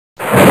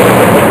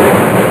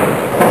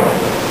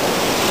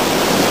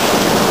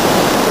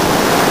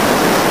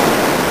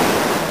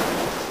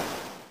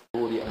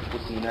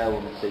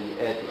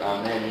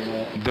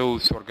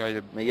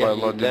guided by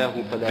Allah,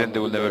 then they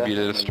will never be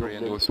led astray,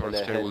 and those who are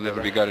astray will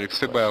never be guided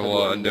except by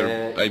Allah. And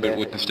I bear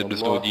witness that there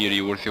is no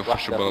deity worthy of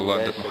worship but Allah,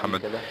 and that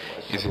Muhammad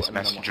is his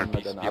messenger,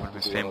 peace be upon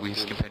his family,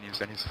 his companions,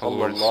 and his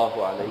followers.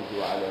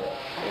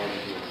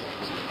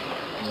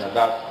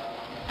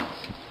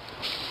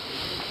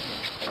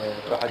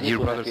 Dear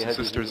brothers and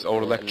sisters,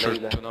 our lecture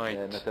tonight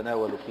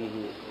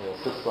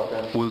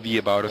will be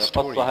about a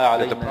story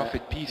that the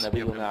Prophet, peace be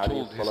upon him,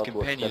 told his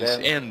companions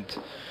and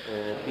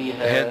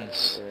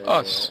hence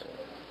us,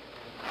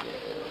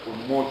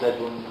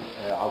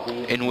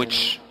 in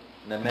which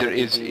there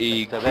is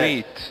a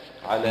great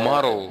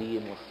model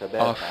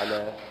of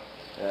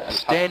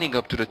standing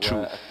up to the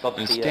truth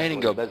and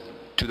standing up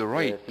to the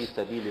right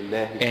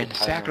and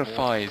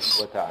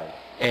sacrifice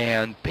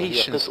and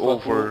patience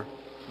over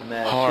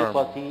harm.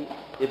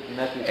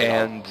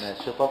 And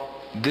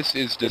this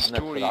is the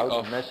story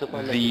of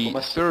the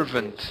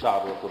servant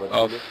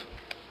of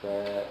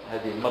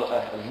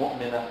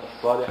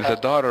the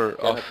daughter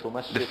of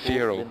the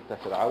Pharaoh,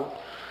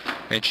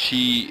 and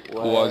she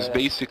was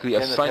basically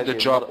assigned the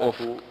job of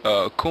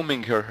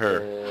combing her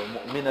hair,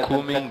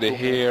 combing the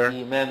hair,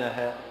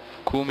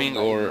 combing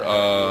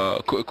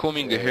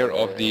the hair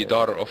of the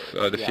daughter of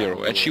the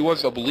Pharaoh. And she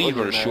was a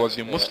believer, she was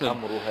a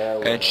Muslim,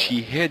 and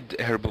she hid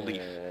her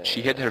belief,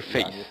 she hid her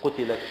faith,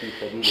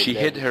 she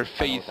hid her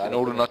faith in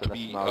order not to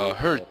be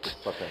hurt.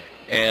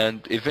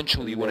 And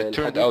eventually, when it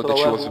turned out that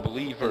she was a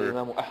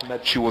believer,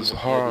 she was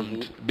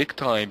harmed big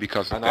time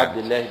because of that.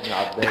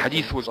 The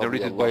hadith was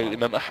narrated by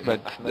Imam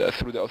Ahmad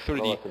through the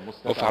authority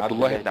of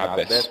Abdullah ibn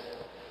Abbas.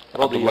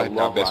 Abdullah ibn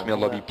Abbas, may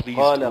Allah be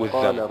pleased with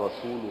them.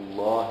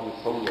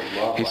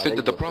 He said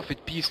that the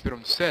Prophet, peace be upon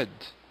him, said,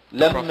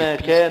 when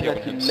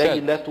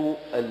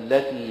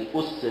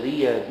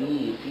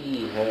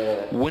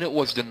it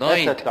was the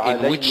night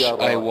in which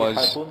I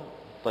was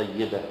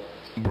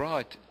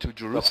brought to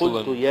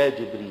Jerusalem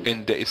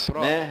in the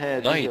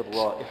Isra night,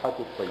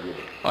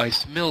 I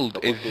smelled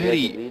a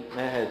very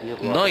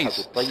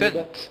nice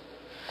scent.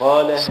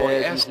 So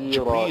I asked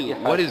Jibreel,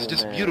 what is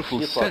this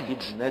beautiful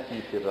scent?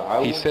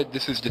 He said,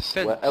 this is the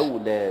scent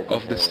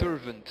of the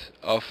servant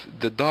of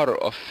the daughter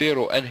of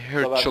Pharaoh and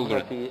her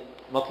children.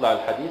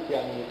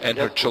 And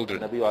her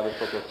children.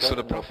 So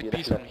the Prophet,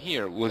 peace be upon him,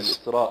 here was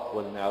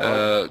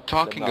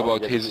talking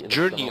about his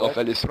journey of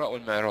Al-Isra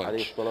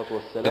wal-Mi'raj,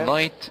 the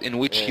night in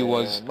which he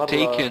was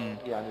taken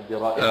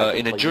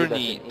in a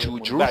journey to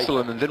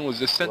Jerusalem and then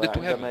was ascended to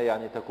heaven.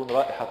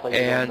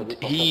 And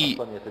he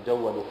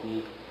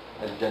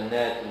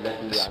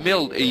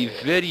smelled a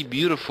very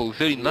beautiful,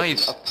 very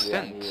nice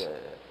scent.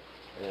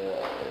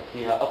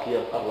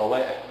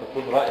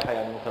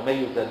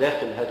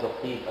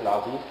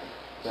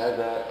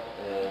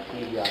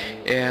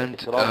 And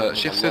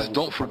Shaykh says,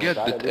 don't forget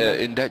that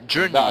in that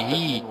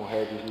journey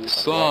he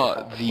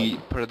saw the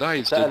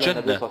paradise, the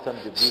Jannah.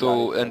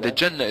 So, and the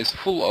Jannah is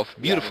full of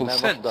beautiful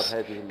scents.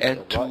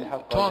 And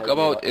to talk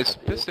about a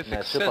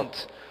specific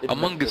scent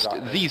amongst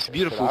these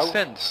beautiful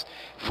scents,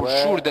 for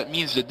sure that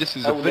means that this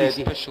is a very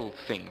special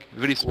thing,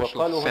 very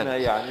special scent.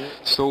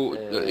 So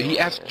he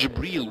asked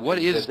Jibreel, what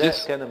is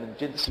this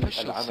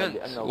special scent?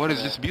 What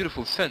is this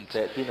beautiful scent?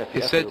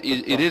 He said,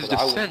 it is the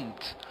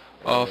scent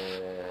of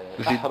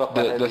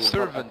the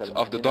servant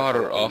of the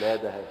daughter of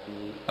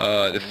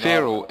the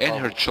Pharaoh and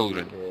her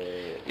children.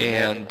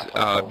 And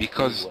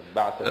because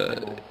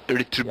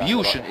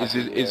retribution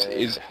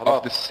is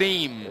of the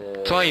same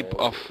type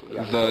of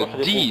the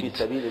deed,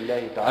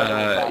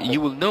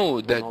 you will know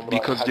that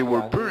because they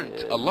were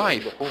burnt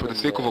alive for the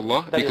sake of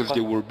Allah, because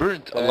they were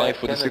burnt alive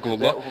for the sake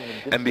of Allah,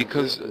 and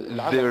because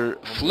their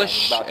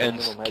flesh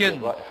and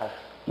skin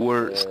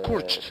were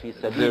scorched,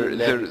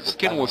 their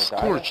skin was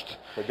scorched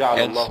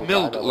and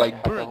smelled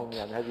like burnt.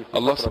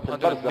 Allah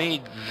subhanahu wa ta'ala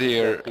made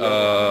their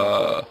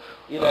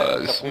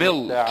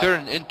smell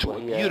turn into a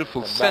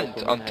beautiful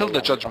scent until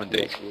the judgment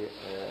day.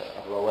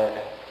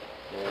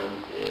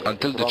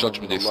 Until the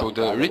judgment day. So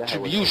the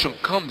retribution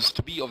comes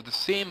to be of the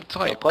same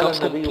type, comes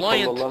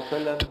compliant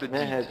to the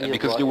deed. And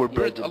because they were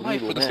burnt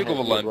alive for the sake of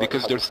Allah, and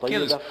because their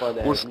skins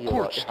were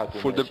scorched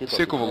for the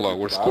sake of Allah,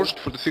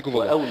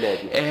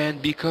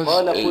 and because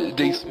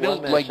they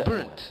smelled like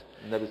burnt,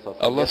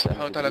 Allah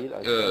subhanahu wa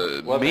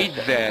ta'ala made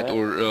that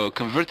or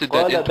converted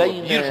that into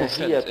a beautiful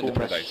scent in the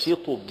paradise.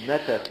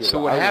 So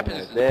what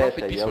happens is the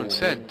Prophet, peace be upon him,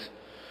 said,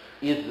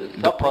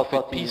 the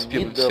Prophet, peace be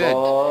upon him, said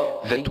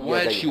that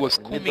while she was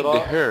combing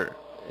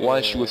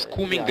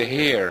the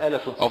hair,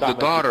 of the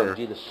daughter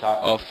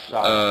of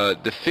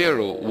the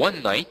Pharaoh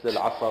one night,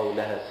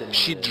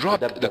 she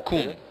dropped the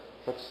comb.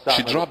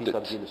 She dropped it.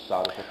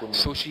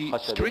 So she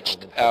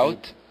stretched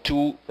out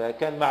to fetch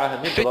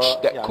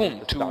that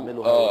comb, to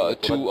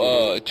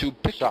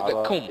pick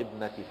that comb.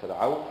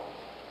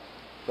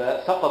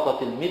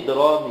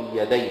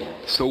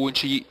 So when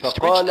she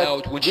stretched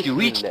out, when she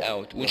reached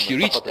out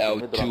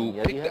to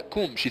pick that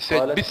comb, she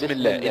said,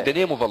 Bismillah, in the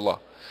name of Allah.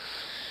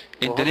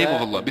 In the name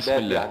of Allah,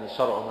 Bismillah.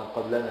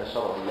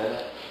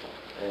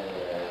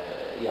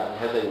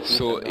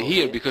 So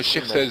here, because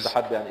Sheikh says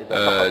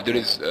there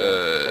is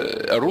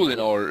a rule in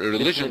our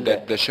religion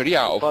that the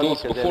Sharia of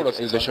those before us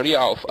is the Sharia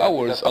of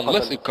ours,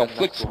 unless it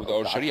conflicts with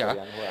our Sharia,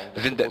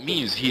 then that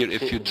means here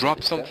if you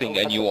drop something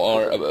and you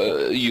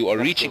are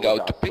reaching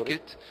out to pick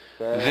it,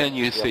 then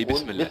you say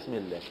Bismillah.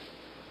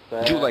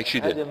 Do like she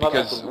did,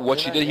 because what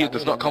she did here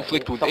does not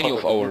conflict with any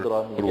of our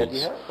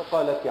rules.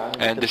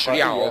 And the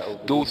Sharia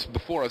of those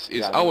before us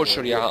is our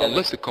Sharia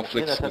unless it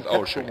conflicts with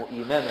our Sharia.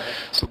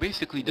 So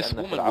basically this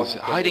woman was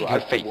hiding her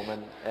faith.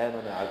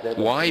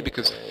 Why?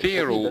 Because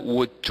Pharaoh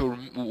would put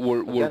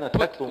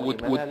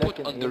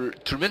under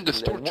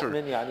tremendous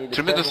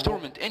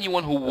torment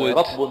anyone who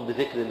would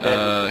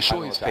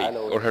show his faith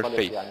or her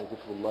faith.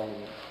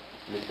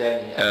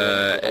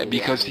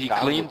 Because he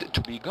claimed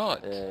to be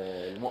God.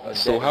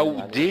 So how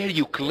dare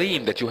you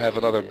claim that you have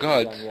another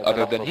God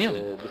other than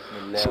him?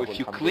 So if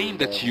you claim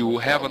that you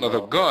have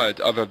another God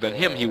other than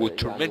him, he would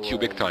torment you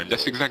big time.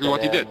 That's exactly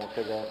what he did.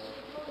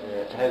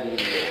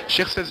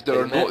 Sheikh says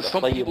there are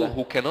some people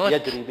who cannot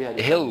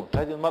help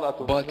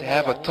but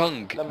have a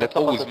tongue that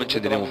always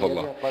mentions the name of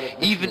Allah.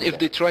 Even if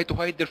they try to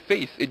hide their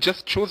faith, it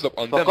just shows up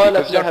on them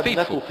because they are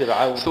faithful.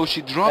 So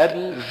she dropped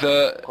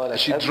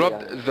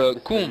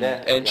the comb,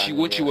 and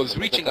when she was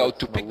reaching out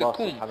to pick the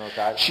comb,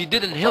 she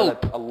didn't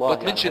help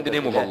but mention the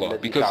name of Allah,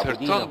 because her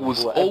tongue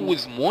was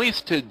always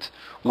moistened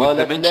with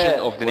the mention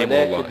of the name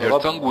of Allah. Her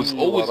tongue was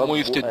always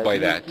moistened by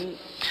that.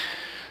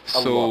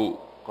 So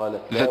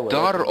the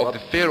daughter of the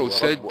Pharaoh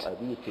said,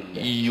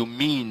 "You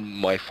mean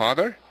my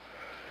father?"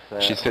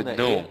 She said,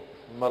 "No,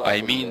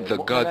 I mean the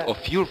God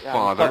of your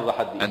father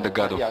and the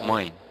God of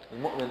mine."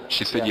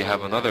 She said, "You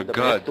have another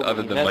God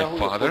other than my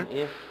father?"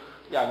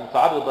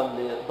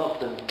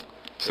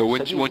 So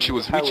when she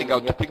was reaching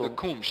out to pick the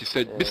comb, she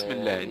said,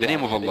 "Bismillah, in the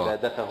name of Allah."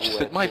 She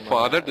said, "My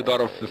father," the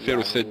daughter of the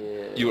Pharaoh said,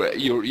 you're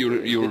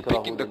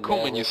picking the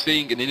comb and you're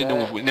saying in the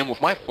name of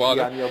my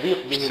father."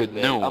 She said,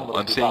 "No,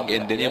 I'm saying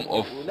in the name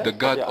of the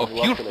God of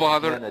your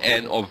father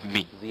and of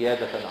me."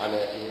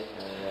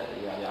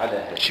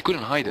 She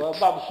couldn't hide it.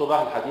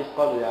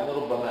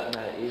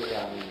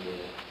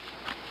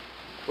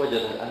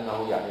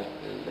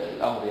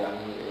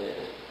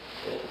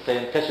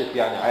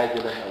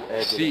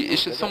 See,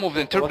 some of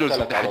the interpreters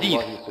of the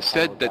hadith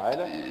said that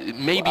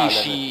maybe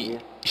she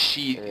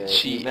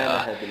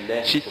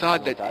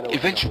thought that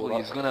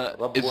eventually it's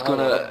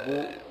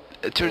gonna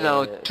turn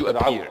out to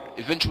appear.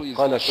 Eventually it's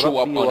gonna show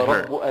up on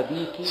her.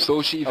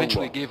 So she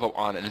eventually gave up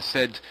on it and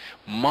said,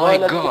 "My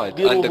God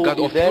and the God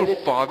of your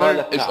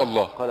father is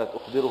Allah."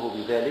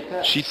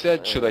 She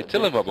said, "Should I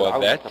tell him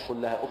about that?"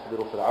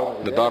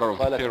 The daughter of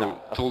the Pharaoh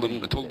told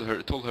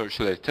her,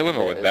 "Should I tell him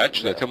about that?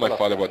 Should I tell my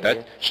father about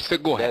that?" She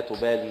said, "Go ahead."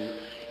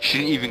 She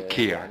didn't even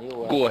care.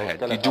 "Go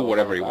ahead, you do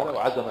whatever you want."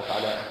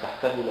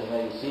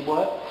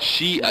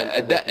 She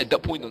at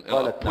that point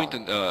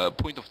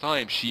of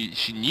time,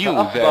 she knew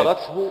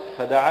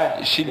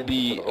that she'll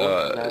be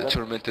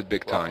tormented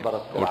big time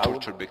or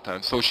tortured big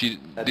time. So she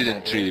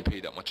didn't really pay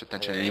that much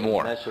attention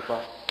anymore.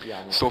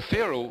 So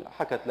Pharaoh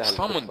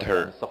summoned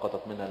her.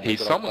 He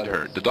summoned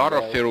her. The daughter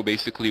of Pharaoh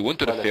basically went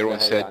to the Pharaoh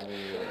and said,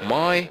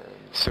 "My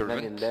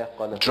servant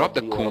dropped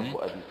the comb,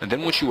 and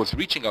then when she was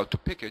reaching out to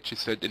pick it, she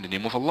said, 'In the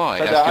name of Allah.' I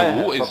asked her,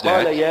 'Who is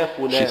that?'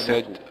 She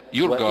said,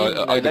 'Your God,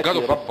 the God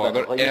of your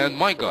father and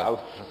my God.'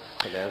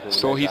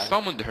 So he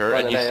summoned her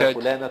and he said,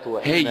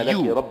 'Hey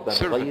you,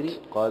 servant,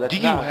 do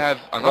you have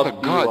another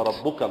God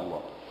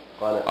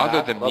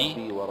other than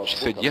me?' She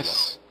said,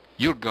 'Yes,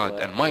 your God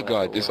and my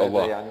God is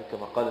Allah.'"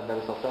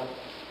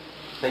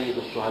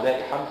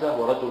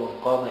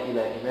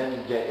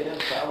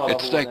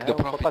 It's like the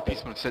Prophet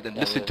peace be upon him said, and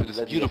listen to this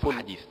beautiful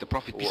hadith. The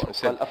Prophet peace be upon him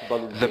said,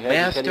 the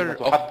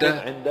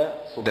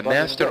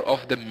master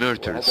of the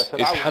murderers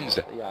is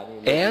Hamza,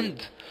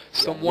 and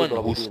someone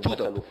who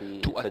stood up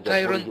to a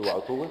tyrant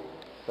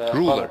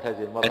ruler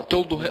and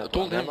told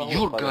him,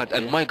 "Your God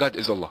and my God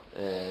is Allah."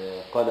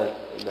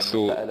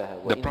 So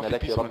the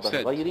Prophet peace be upon him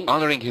said,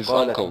 honoring his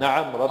uncle,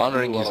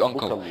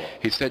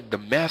 he said, "The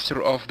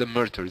master of the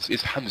murderers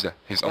is Hamza,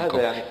 his uncle,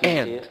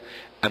 and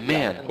a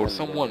man or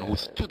someone who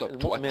stood up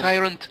to a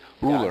tyrant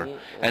ruler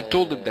and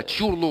told him that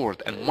your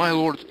Lord and my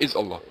Lord is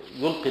Allah."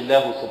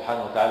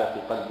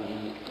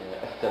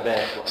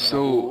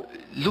 So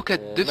look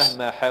at this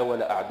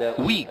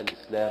weak,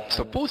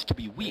 supposed to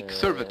be weak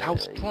servant, how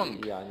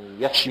strong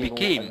she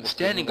became,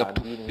 standing up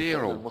to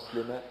Pharaoh.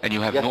 And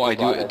you have no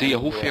idea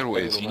who Pharaoh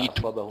is. You need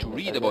to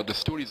read about the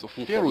stories of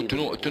Pharaoh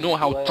to know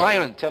how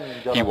tyrant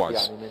he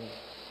was.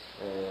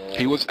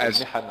 He was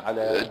as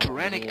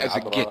tyrannic as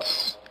it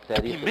gets.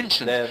 To be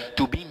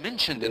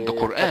mentioned in the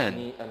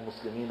Quran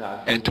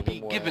and to be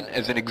given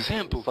as an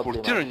example for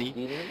tyranny,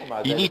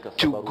 you need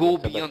to go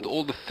beyond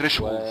all the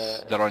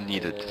thresholds that are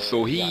needed.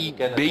 So he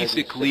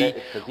basically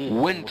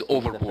went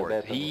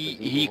overboard.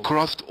 He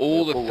crossed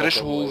all the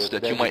thresholds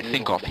that you might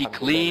think of. He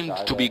claimed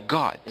to be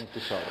God.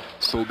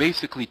 So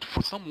basically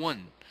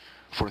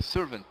for a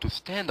servant to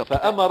stand up to the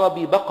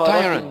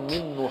tyrant,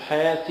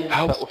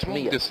 how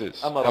strong this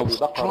is.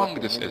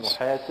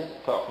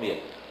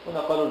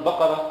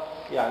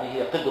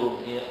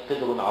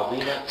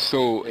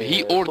 So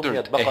he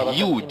ordered a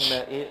huge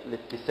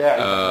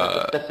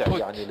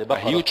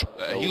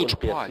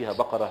pot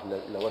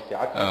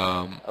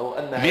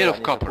made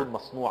of copper.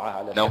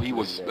 Now he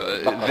was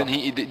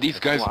these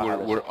guys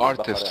were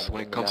artists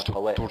when it comes to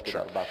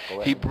torture.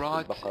 He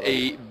brought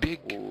a big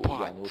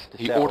pot.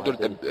 He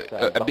ordered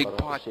a big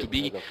pot to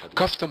be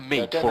custom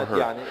made for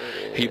her.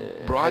 He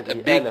brought a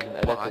big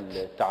pot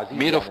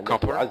made of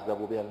copper.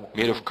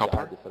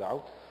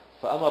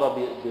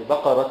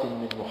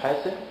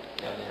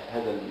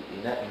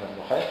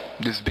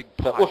 This big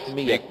pot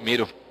made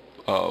of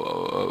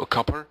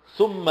copper,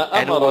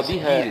 and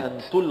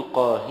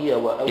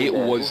it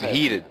was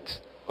heated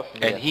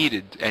and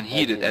heated and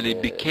heated, and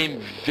it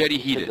became very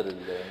heated.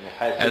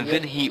 And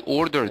then he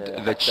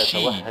ordered that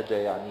she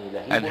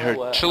and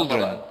her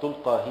children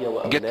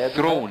get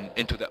thrown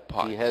into that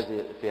pot.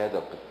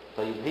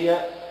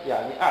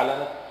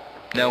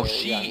 Now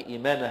she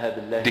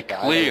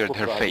declared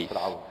her faith.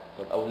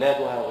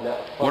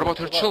 What about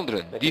her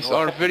children? These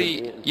are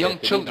very young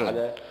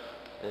children.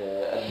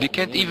 They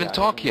can't even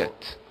talk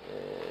yet.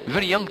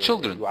 Very young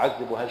children.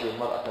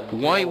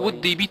 Why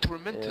would they be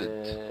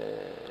tormented?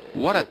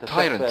 What a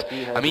tyrant.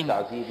 I mean,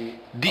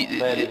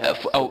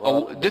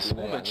 this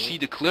woman, she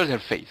declared her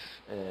faith.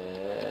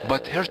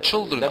 But her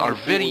children are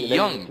very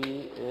young.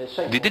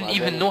 They didn't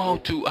even know how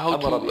to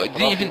they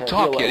didn't even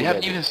talk yet. They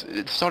haven't even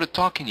started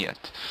talking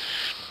yet.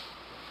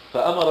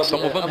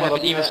 Some of them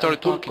haven't even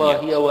started talking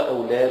yet.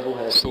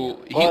 So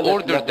he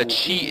ordered that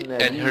she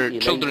and her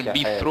children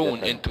be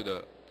thrown into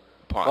the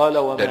pot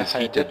that is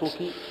heated.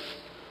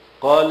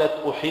 قالت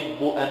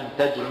أحب أن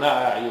تجمع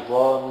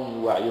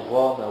عظامي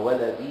وعظام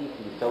ولدي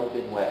في ثوب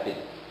واحد.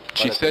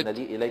 She said,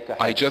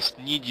 I just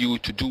need you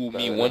to do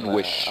me one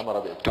wish,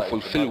 to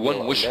fulfill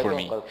one wish for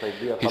me.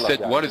 He said,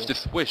 what is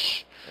this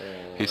wish?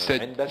 She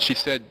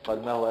said,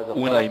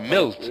 when I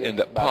melt in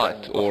that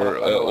pot,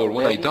 or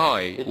when I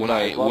die, when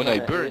I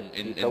burn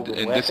in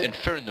this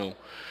inferno,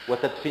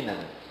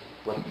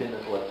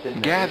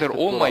 gather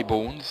all my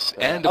bones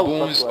and the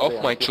bones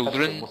of my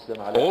children,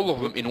 all of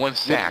them in one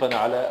sack,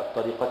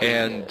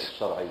 and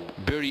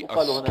bury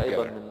us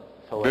together,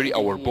 bury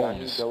our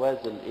bones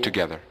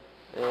together.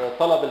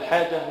 طلب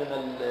الحاجة من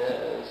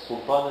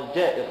السلطان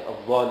الجائر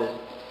الظالم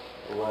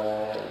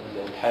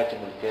والحاكم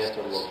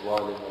الكافر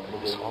والظالم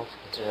والمجرم.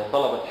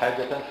 طلبت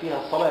حاجة فيها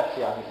الصلاح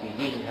يعني في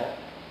دينها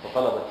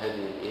فطلبت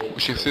هذه.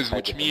 She says,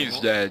 which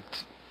means that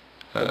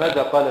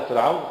ماذا قال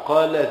فرعون؟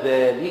 قال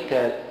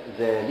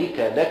ذلك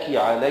لك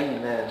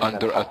علينا.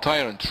 Under a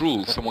tyrant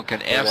rule, someone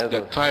can ask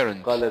that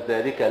tyrant. قال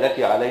ذلك لك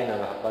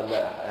علينا. قال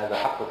هذا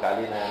حقك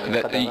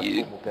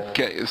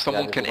علينا.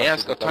 Someone can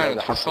ask a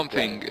tyrant for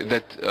something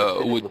that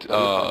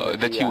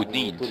that he would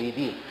need.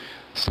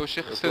 So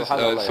Shaykh says,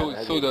 so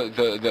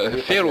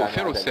the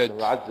Pharaoh said,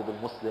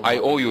 I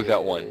owe you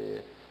that one.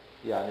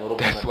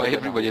 That's why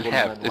everybody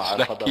laughed. It's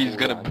like he's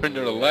gonna burn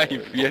her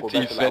alive, yet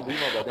he said,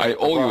 I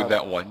owe you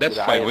that one. That's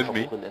fine with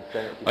me.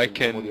 I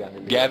can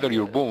gather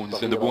your bones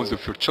and the bones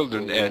of your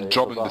children and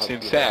drop in the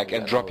same sack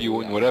and drop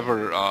you in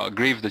whatever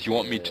grave that you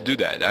want me to do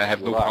that. I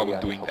have no problem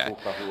doing that.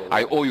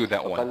 I owe you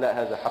that one.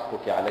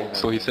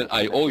 So he said,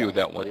 I owe you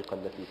that one,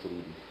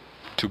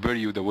 to bury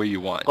you the way you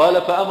want. So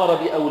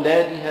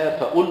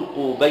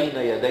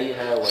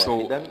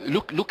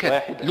look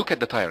at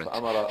the tyrant.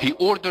 He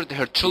ordered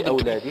her children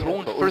to be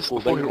thrown first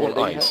before her own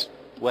eyes.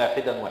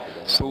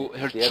 So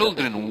her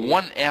children,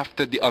 one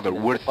after the other,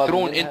 were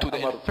thrown into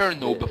the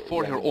inferno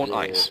before her own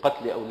eyes.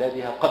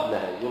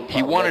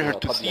 He wanted her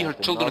to see her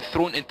children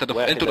thrown into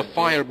the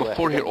fire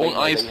before her own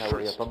eyes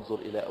first.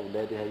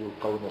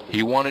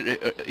 He wanted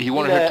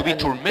her to be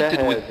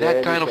tormented with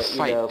that kind of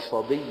sight,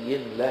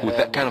 with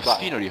that kind of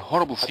scenery,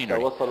 horrible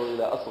scenery,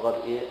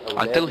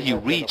 until he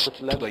reached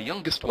to the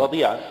youngest one,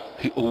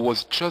 who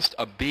was just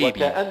a baby,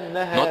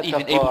 not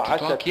even able to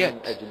talk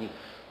yet.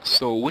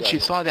 So when she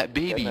saw that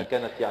baby,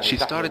 she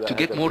started to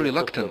get more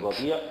reluctant.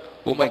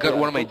 Oh my God,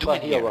 what am I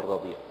doing here?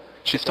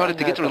 She started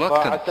to get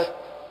reluctant.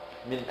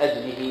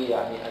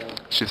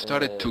 She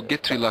started to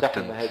get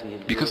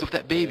reluctant because of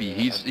that baby.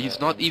 He's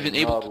not even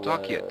able to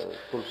talk yet.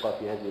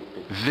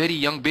 Very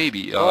young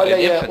baby, an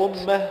infant.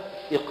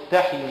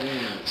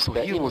 So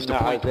here was the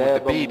point where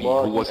the baby,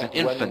 who was an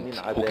infant,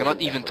 who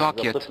cannot even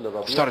talk yet,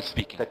 started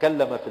speaking.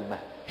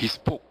 He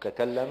spoke.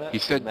 He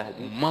said,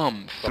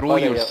 Mom, throw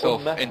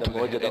yourself into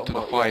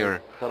the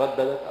fire.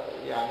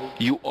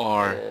 You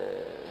are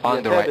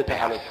on the right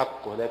path.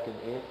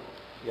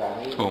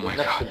 Oh my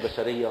God.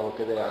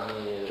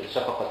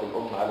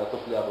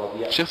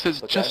 She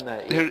says just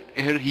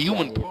her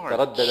human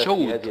part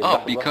showed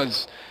up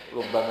because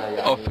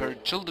of her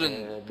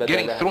children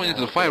getting thrown into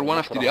the fire one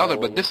after the other,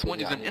 but this one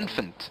is an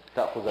infant.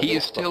 He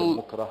is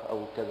still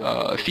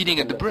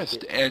feeding at the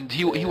breast, and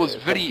he was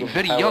very,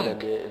 very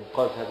young,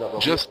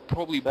 just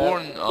probably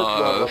born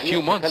a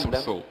few months or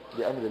so,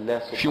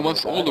 a few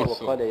months old or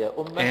so,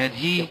 and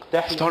he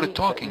started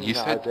talking. He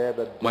said,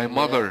 my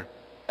mother,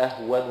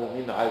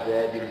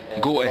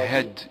 Go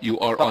ahead, you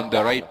are on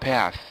the right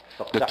path.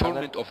 The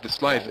torment of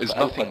this life is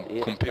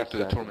nothing compared to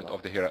the torment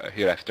of the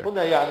hereafter.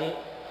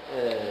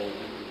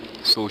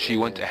 So she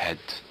went ahead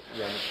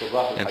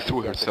and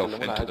threw herself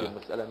into the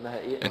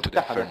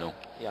inferno.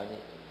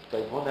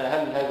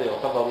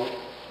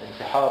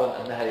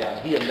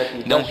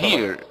 Now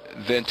here,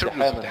 the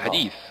interpreters of the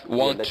hadith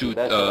want to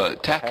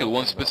tackle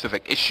one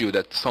specific issue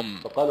that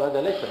some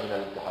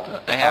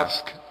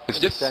ask. Is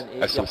this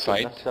a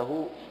suicide?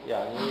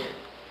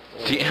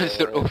 The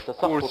answer, of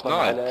course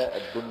not.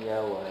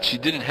 She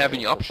didn't have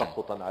any option.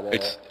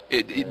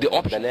 The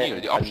option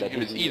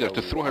here is either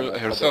to throw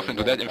herself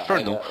into that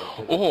inferno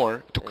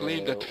or to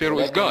claim that Pharaoh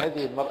is God.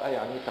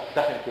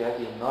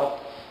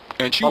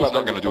 And she was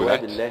not going to do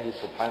that.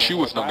 She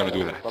was not going to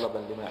do that.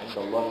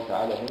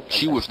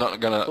 She was not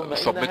going to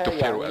submit to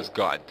Pharaoh as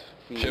God.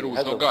 Pharaoh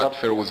was not God.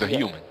 Pharaoh was a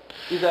human.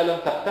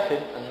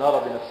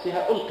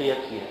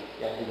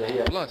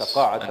 Plus,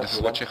 and this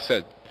is what Shaykh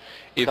said,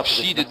 if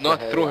she did not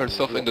throw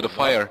herself into the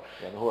fire,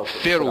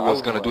 Pharaoh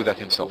was going to do that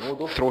himself.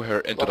 Throw her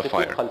into the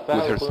fire with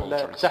her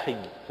soldiers.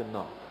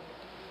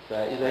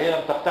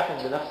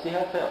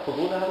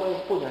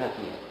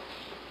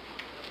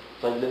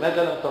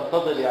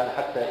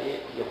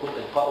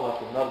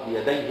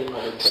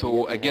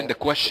 So again, the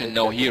question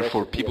now here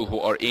for people who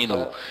are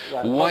anal,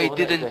 why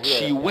didn't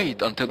she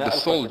wait until the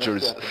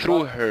soldiers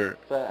threw her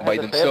by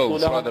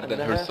themselves rather than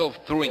herself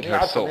throwing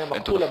herself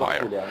into the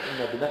fire?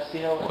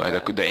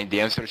 Well, the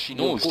answer, she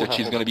knows that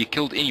she's going to be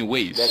killed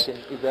anyways.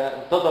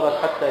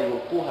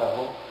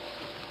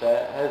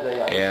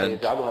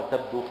 And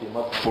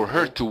for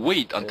her to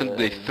wait until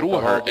they threw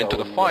her into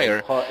the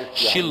fire,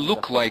 she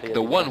looked like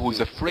the one who's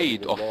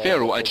afraid of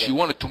Pharaoh, and she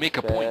wanted to make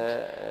a point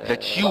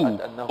that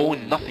you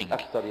own nothing.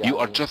 You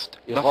are just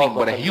nothing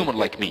but a human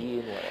like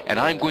me.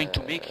 And I'm going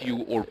to make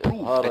you or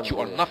prove that you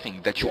are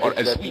nothing, that you are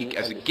as weak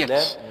as it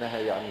gets.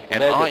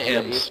 And I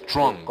am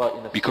strong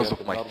because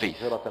of my faith.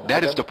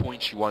 That is the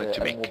point she wanted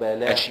to make.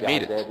 And she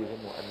made it.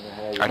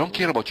 I don't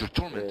care about your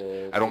torment.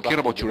 I don't care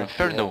about your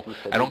inferno.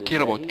 I don't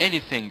care about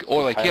anything.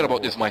 All I care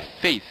about is my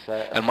faith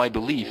and my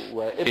belief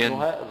in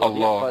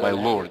Allah, my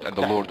Lord, and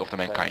the Lord of the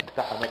mankind.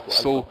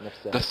 So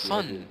the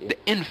son, the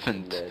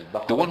infant,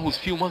 the one who's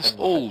few months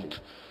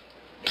old,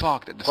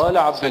 talked at the time,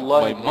 said,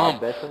 my mom,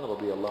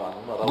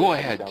 go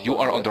ahead, you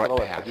are on the right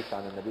path.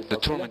 The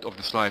torment of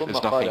this life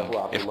is nothing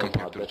if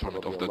compared to the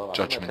torment of the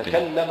judgment day.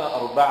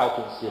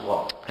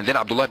 And then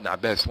Abdullah ibn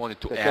Abbas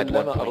wanted to add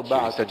one point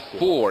here. He said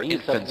 4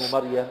 infants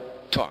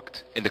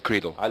talked in the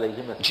cradle.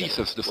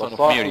 Jesus, the son of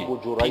Mary,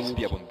 peace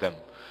be upon them.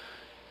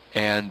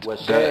 And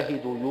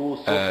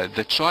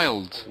the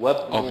child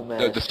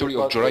of the story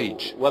of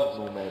Jurayj.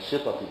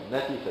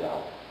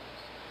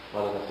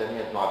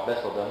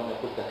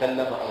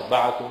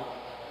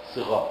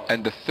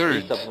 And the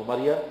third,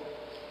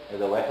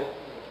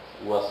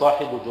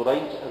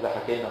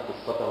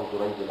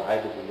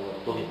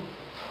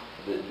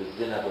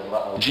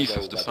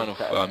 Jesus, the son of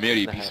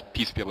Mary,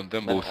 peace be upon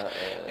them both,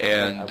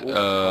 and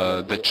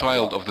the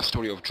child of the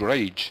story of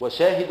Jurayj,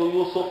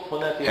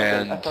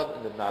 and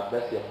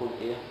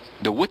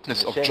the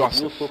witness of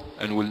Joseph,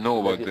 and we'll know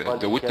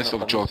about the witness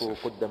of Joseph.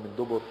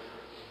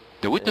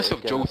 The witness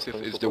of Joseph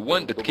is the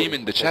one that came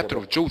in the chapter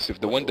of Joseph,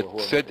 the one that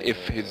said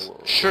if his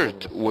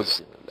shirt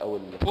was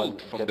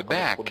pulled from the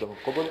back,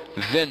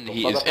 then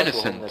he is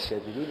innocent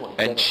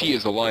and she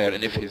is a liar,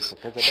 and if his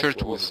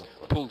shirt was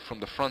pulled from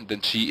the front,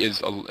 then she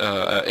is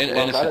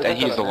innocent and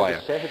he is a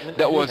liar.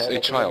 That was a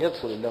child.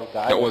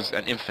 That was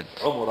an infant.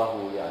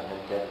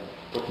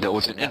 That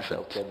was an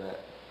infant.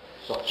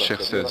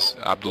 Sheikh says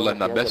Abdullah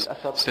ibn Abbas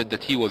said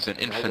that he was an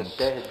infant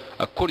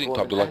according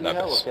to Abdullah ibn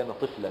Abbas,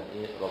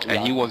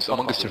 and he was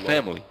amongst her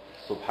family.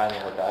 And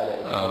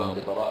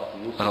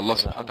Allah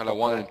subhanahu wa ta'ala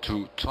wanted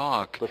to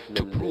talk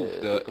to prove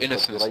the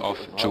innocence of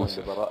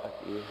Joseph.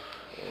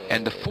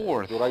 And the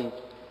fourth,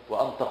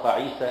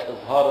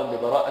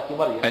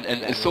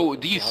 and so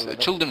these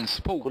children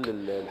spoke,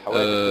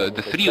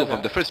 the 3 of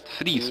them, the first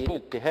 3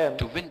 spoke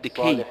to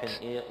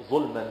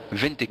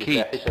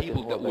vindicate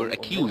people that were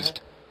accused.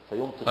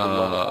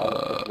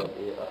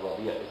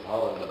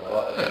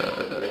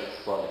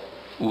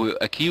 Were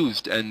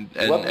accused and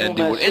they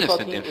were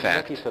innocent. In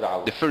fact,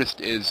 the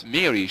first is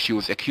Mary. She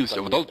was accused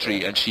of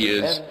adultery and she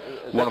is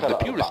one of the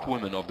purest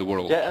women of the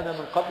world.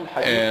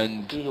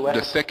 And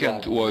the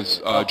second was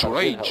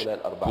Jurayj,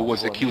 who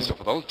was accused of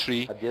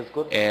adultery,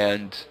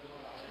 and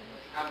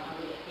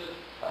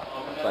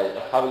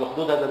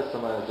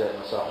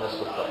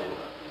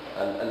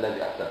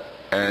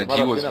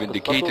he was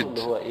vindicated.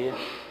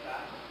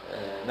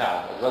 And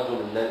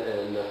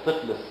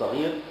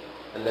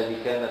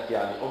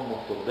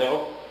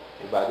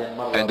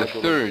the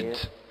third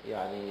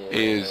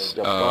is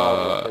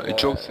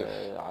Joseph,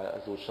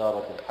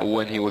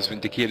 when he was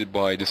vindicated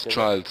by this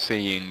child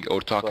saying or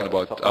talking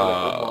about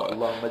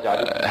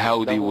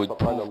how they would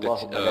prove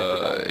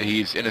that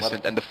he is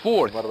innocent. And the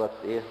fourth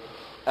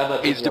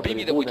is the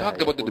baby that we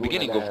talked about at the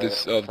beginning of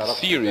this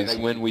series,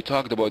 when we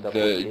talked about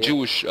the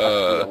Jewish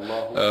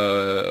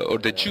or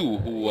the Jew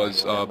who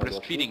was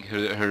breastfeeding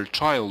her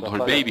child,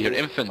 her baby, her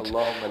infant,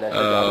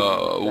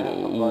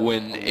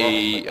 when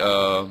a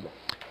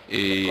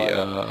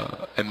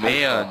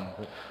man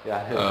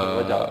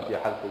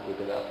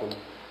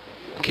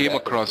came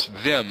across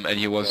them, and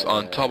he was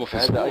on top of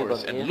his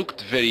horse and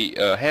looked very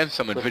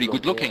handsome and very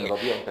good looking,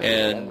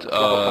 and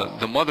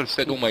the mother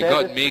said, "Oh my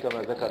God, make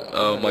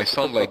my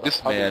son like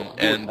this man,"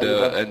 and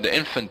the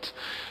infant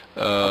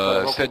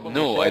said,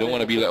 "No, I don't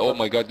want to be like, oh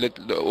my God,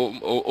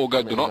 oh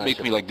God, do not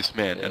make me like this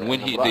man." And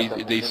when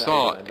they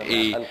saw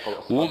a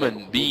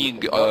woman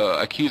being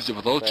accused of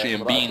adultery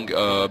and being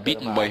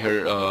beaten by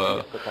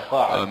her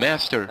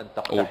master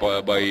or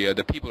by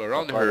the people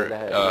around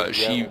her,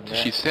 she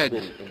said,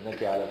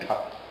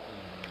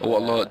 "Oh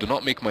Allah, do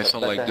not make my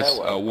son like this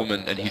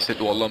woman." And he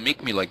said, "Oh Allah,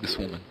 make me like this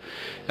woman."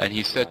 And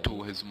he said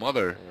to his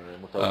mother,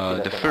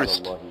 the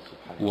first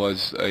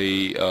was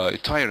a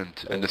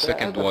tyrant, and the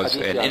second was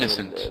an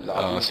innocent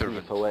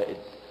servant.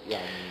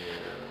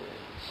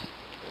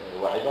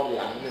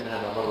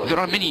 There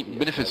are many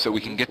benefits that we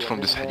can get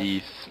from this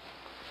hadith,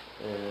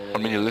 or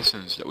many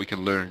lessons that we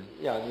can learn.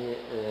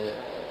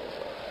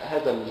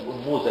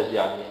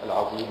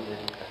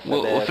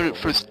 Well,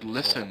 first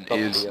lesson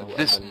is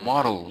this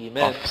model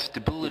of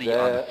stability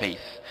on the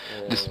faith,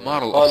 this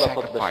model of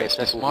sacrifice,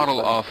 this model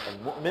of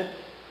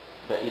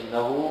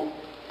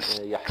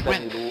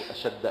strength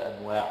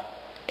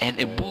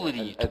and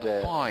ability to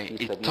defy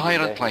a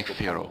tyrant like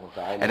Pharaoh.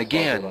 And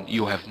again,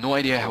 you have no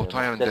idea how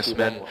tyrant this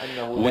man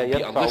would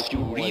be unless you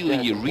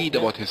really read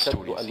about his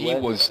stories. He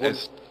was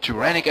as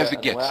tyrannic as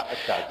it gets.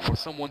 For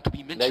someone to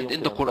be mentioned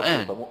in the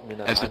Quran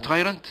as a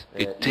tyrant,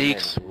 it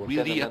takes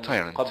really a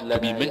tyrant. To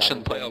be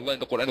mentioned by Allah in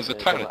the Quran as a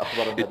tyrant,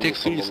 it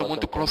takes really someone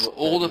to cross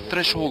all the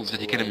thresholds that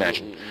you can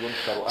imagine.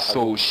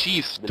 So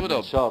she stood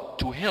up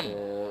to him,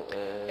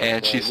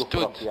 and she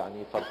stood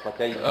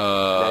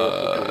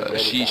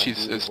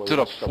stood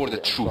up for the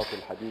truth,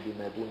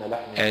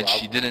 and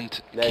she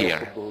didn't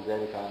care.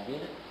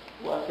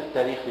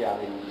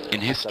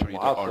 In history,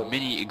 there are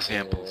many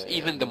examples.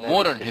 Even the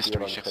modern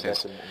history, Shaykh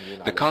says,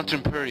 the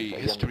contemporary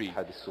history,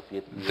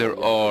 there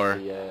are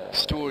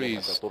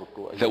stories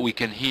that we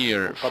can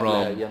hear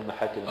from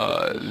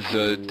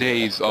the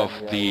days of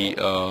the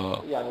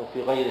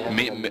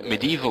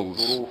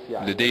medievals,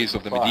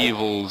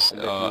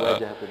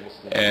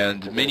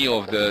 and many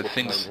of the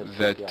things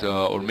that,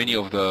 or many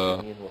of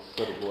the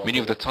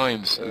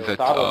times that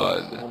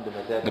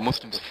the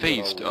Muslims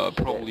faced.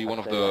 Probably one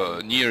of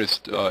the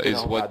nearest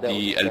is what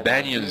the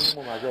Albanians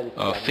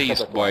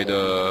faced by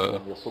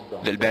the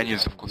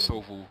Albanians of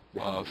Kosovo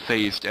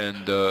faced,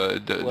 and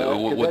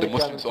what the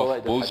Muslims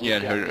of Bosnia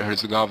and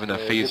Herzegovina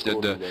faced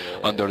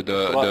under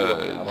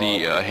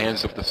the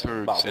hands of the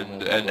Serbs,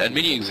 and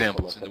many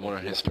examples in the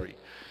modern history.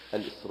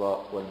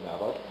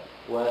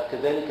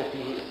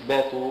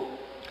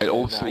 It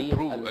also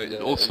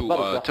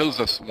tells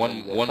us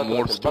one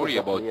more story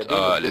about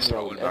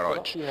Al-Isra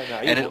wal-Mi'raj,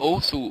 and it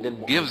also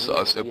gives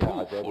us a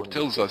proof, or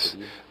tells us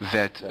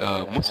that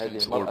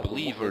Muslims or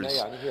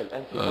believers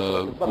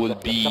will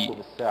be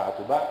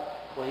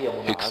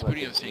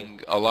experiencing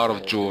a lot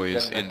of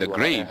joys in the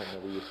grave,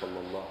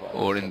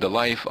 or in the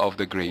life of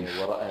the grave,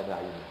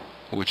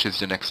 which is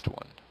the next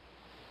one.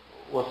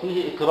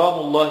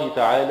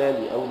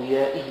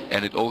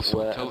 And it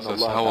also tells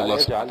us how Allah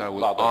subhanahu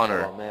wa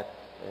ta'ala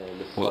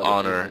will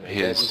honor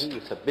His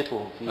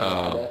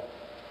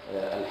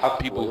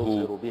people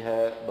who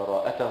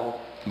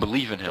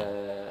believe in Him,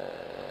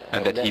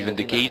 and that He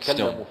vindicates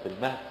them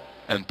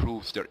and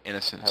proves their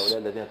innocence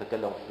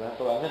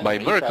by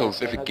miracles,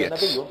 if it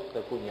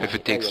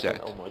takes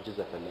that.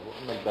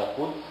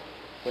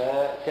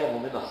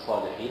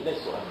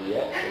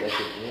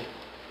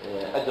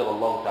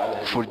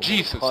 For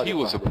Jesus, He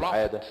was a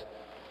prophet,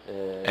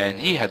 and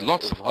He had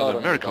lots of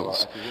other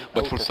miracles,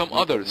 but for some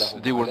others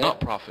they were not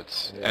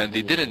prophets, and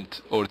they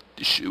didn't or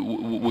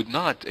would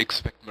not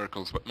expect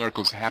miracles, but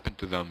miracles happened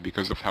to them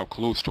because of how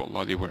close to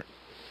Allah they were.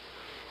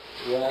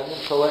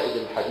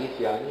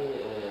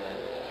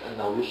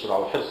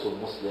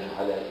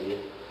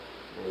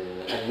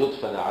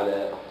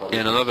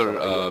 And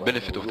another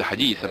benefit of the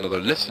hadith, another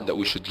lesson that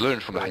we should learn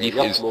from the hadith,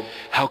 is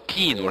how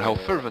keen or how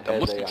fervent a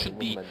Muslim should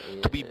be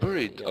to be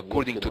buried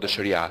according to the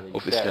Sharia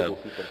of Islam.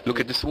 Look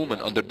at this woman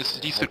under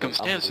these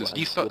circumstances,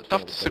 these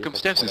tough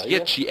circumstances,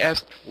 yet she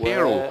asked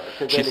Pharaoh,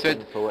 she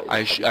said,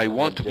 I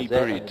want to be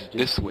buried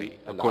this way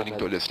according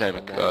to the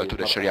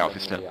Sharia of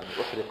Islam.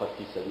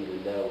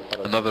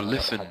 Another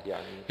lesson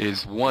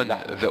is one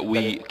that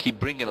we keep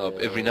bringing up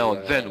every now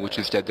and then, which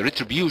is that the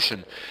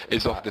retribution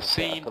is of the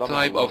same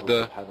type of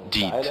the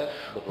deed,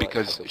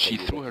 because she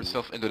threw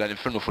herself into that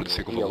inferno for the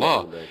sake of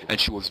Allah, and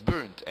she was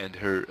burnt, and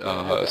her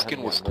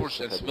skin was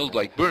scorched and smelled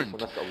like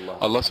burnt.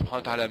 Allah subhanahu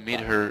wa ta'ala made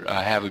her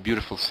have a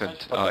beautiful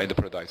scent in the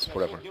paradise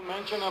forever. You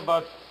mentioned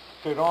about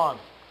Pharaoh.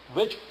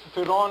 Which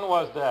Pharaoh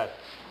was that?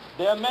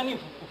 There are many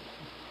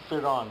The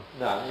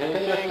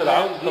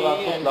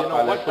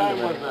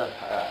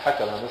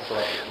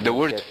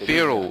word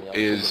Pharaoh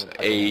is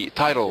a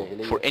title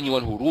for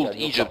anyone who ruled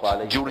Egypt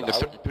during a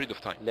certain period of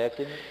time.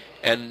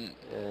 And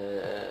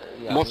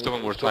most of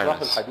them were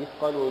tyrants.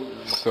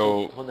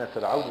 So,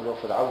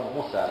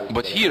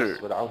 but here,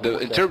 the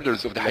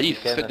interpreters of the hadith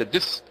said that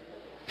this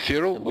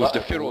Pharaoh was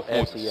the Pharaoh of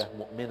Moses.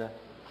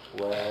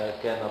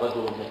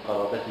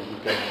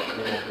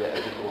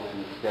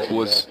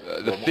 Was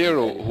the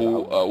Pharaoh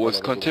who was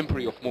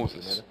contemporary of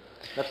Moses.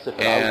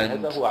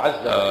 And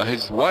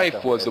his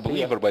wife was a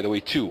believer, by the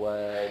way, too.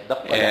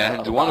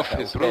 And one of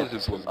his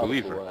relatives was a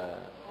believer.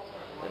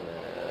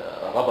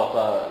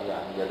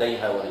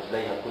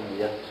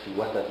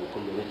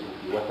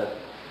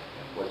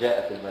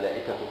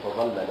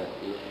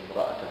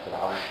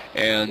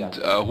 And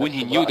when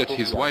he knew that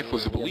his wife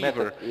was a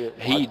believer,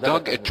 he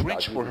dug a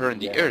trench for her in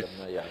the earth.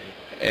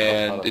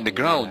 And in the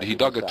ground, he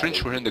dug a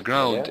trench for her in the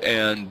ground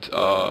and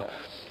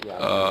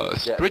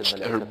stretched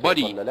her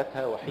body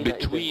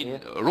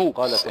between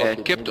ropes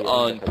and kept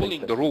on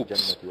pulling the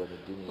ropes.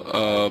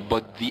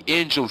 But the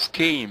angels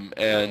came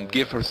and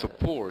gave her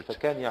support.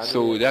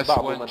 So that's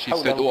when she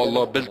said, "Oh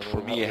Allah, build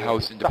for me a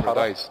house in the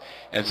paradise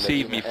and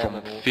save me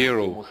from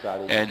Pharaoh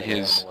and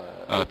his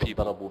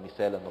people."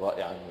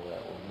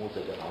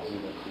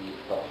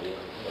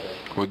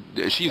 Well,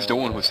 she's the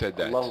one who said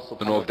that. I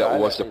don't know if that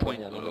was the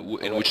point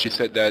in which she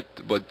said that,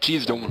 but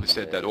she's the one who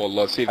said that. "Oh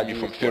Allah, save me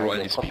from Pharaoh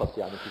and his people."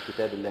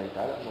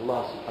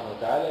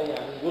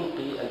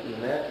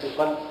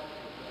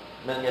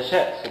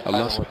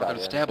 Allah subhanahu wa ta'ala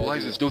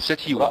stabilizes those that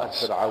He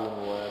wants.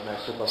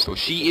 So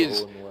she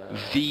is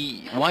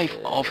the wife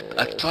of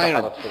a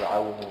tyrant,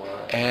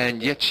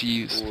 and yet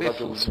she is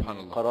faithful,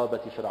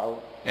 subhanAllah.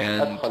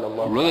 And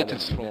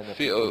relatives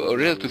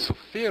of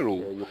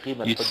Pharaoh,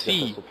 you'd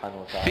see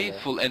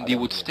faithful, and they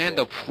would stand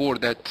up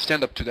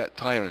to that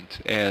tyrant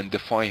and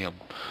defy him,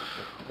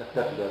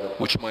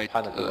 which might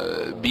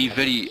be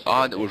very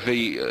odd or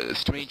very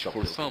strange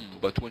for some,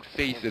 but when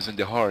faith is in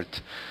the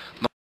heart,